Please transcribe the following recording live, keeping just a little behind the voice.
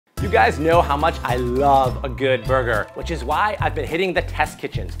guys know how much I love a good burger, which is why I've been hitting the test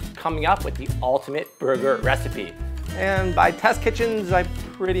kitchens, coming up with the ultimate burger recipe. And by test kitchens, I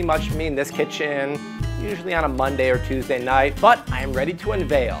pretty much mean this kitchen, usually on a Monday or Tuesday night, but I am ready to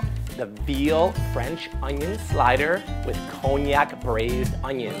unveil the veal French onion slider with cognac braised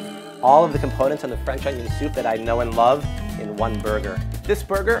onions. All of the components in the French onion soup that I know and love in one burger. This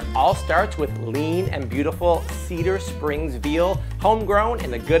burger all starts with lean and beautiful Cedar Springs veal, homegrown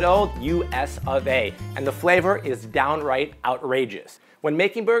in the good old US of A, and the flavor is downright outrageous. When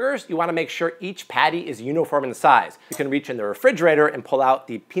making burgers, you want to make sure each patty is uniform in size. You can reach in the refrigerator and pull out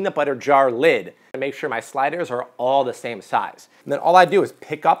the peanut butter jar lid and make sure my sliders are all the same size. And then all I do is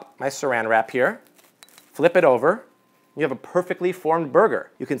pick up my saran wrap here, flip it over. You have a perfectly formed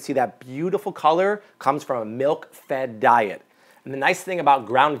burger. You can see that beautiful color comes from a milk-fed diet. And the nice thing about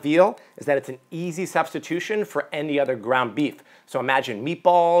ground veal is that it's an easy substitution for any other ground beef. So imagine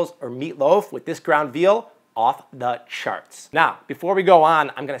meatballs or meatloaf with this ground veal, off the charts. Now, before we go on,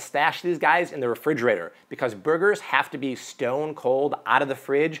 I'm gonna stash these guys in the refrigerator because burgers have to be stone cold out of the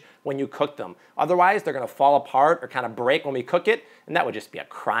fridge when you cook them. Otherwise, they're gonna fall apart or kind of break when we cook it, and that would just be a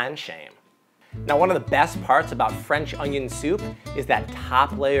crying shame. Now, one of the best parts about French onion soup is that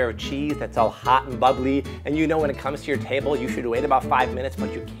top layer of cheese that's all hot and bubbly, and you know when it comes to your table, you should wait about 5 minutes,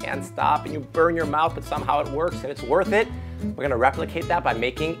 but you can't stop, and you burn your mouth, but somehow it works, and it's worth it. We're gonna replicate that by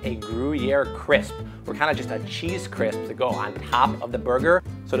making a Gruyere crisp, or kind of just a cheese crisp to go on top of the burger.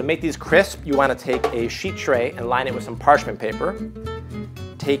 So to make these crisp, you wanna take a sheet tray and line it with some parchment paper.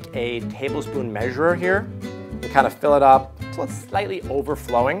 Take a tablespoon measurer here, and kind of fill it up so it's slightly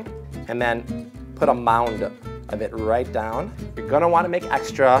overflowing, and then put a mound of it right down. You're gonna wanna make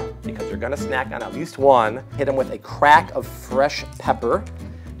extra because you're gonna snack on at least one. Hit them with a crack of fresh pepper.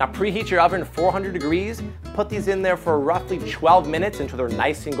 Now preheat your oven 400 degrees. Put these in there for roughly 12 minutes until they're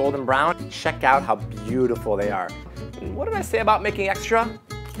nice and golden brown. Check out how beautiful they are. And what did I say about making extra?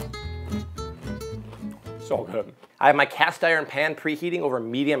 So good. I have my cast iron pan preheating over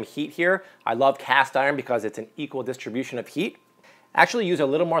medium heat here. I love cast iron because it's an equal distribution of heat. Actually use a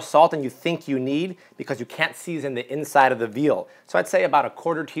little more salt than you think you need because you can't season the inside of the veal. So I'd say about a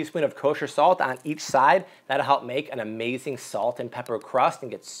quarter teaspoon of kosher salt on each side. That'll help make an amazing salt and pepper crust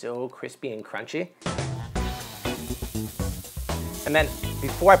and get so crispy and crunchy. And then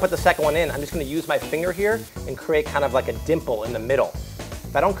before I put the second one in, I'm just gonna use my finger here and create kind of like a dimple in the middle.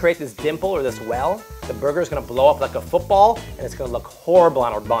 If I don't create this dimple or this well, the burger is gonna blow up like a football and it's gonna look horrible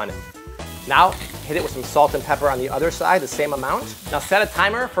on our bun. Now, hit it with some salt and pepper on the other side, the same amount. Now set a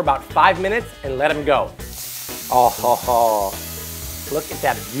timer for about 5 minutes and let them go. Oh, ho, ho. Look at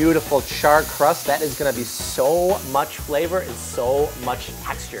that beautiful charred crust. That is gonna be so much flavor and so much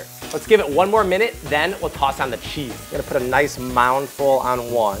texture. Let's give it one more minute, then we'll toss on the cheese. I'm gonna put a nice moundful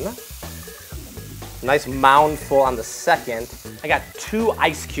on one. Nice moundful on the second. I got 2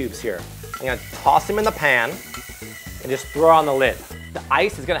 ice cubes here. I'm gonna toss them in the pan and just throw on the lid. The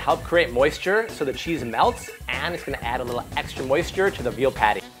ice is gonna help create moisture so the cheese melts, and it's gonna add a little extra moisture to the veal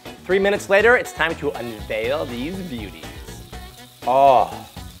patty. 3 minutes later, it's time to unveil these beauties. Oh,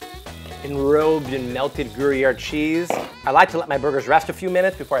 enrobed in melted Gruyere cheese. I like to let my burgers rest a few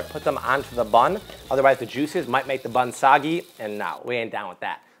minutes before I put them onto the bun. Otherwise, the juices might make the bun soggy, and no, we ain't down with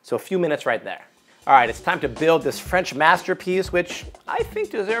that. So a few minutes right there. All right, it's time to build this French masterpiece, which I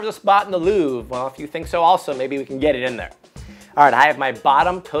think deserves a spot in the Louvre. Well, if you think so also, maybe we can get it in there. All right, I have my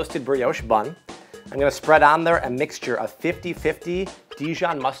bottom toasted brioche bun. I'm gonna spread on there a mixture of 50-50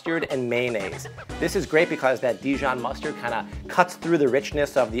 Dijon mustard and mayonnaise. This is great because that Dijon mustard kind of cuts through the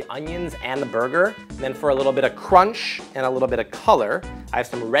richness of the onions and the burger. And then for a little bit of crunch and a little bit of color, I have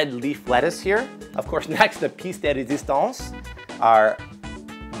some red leaf lettuce here. Of course, next, the piece de resistance, our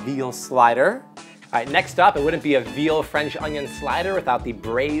veal slider. All right, next up, it wouldn't be a veal French onion slider without the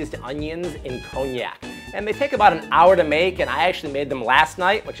braised onions in cognac. And they take about an hour to make, and I actually made them last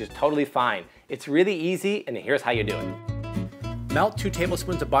night, which is totally fine. It's really easy, and here's how you do it. Melt 2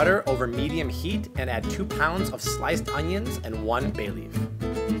 tablespoons of butter over medium heat and add 2 pounds of sliced onions and 1 bay leaf.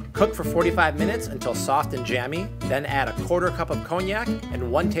 Cook for 45 minutes until soft and jammy, then add a 1/4 cup of cognac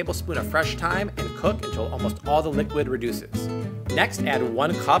and 1 tablespoon of fresh thyme and cook until almost all the liquid reduces. Next, add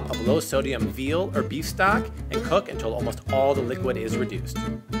 1 cup of low sodium veal or beef stock and cook until almost all the liquid is reduced.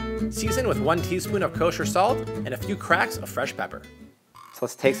 Season with 1 teaspoon of kosher salt and a few cracks of fresh pepper. So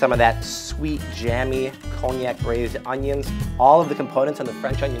let's take some of that sweet, jammy, cognac braised onions, all of the components in the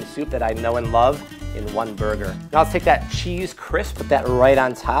French onion soup that I know and love in one burger. Now let's take that cheese crisp, put that right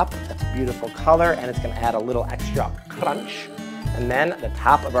on top. That's a beautiful color, and it's gonna add a little extra crunch. And then the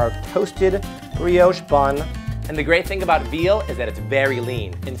top of our toasted brioche bun, And the great thing about veal is that it's very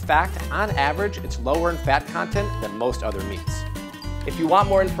lean. In fact, on average, it's lower in fat content than most other meats. If you want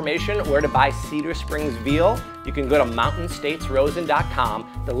more information where to buy Cedar Springs veal, you can go to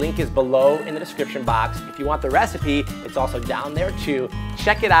mountainstatesrosen.com. The link is below in the description box. If you want the recipe, it's also down there too.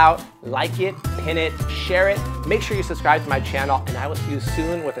 Check it out, like it, pin it, share it. Make sure you subscribe to my channel, and I will see you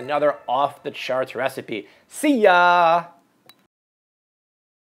soon with another off-the-charts recipe. See ya!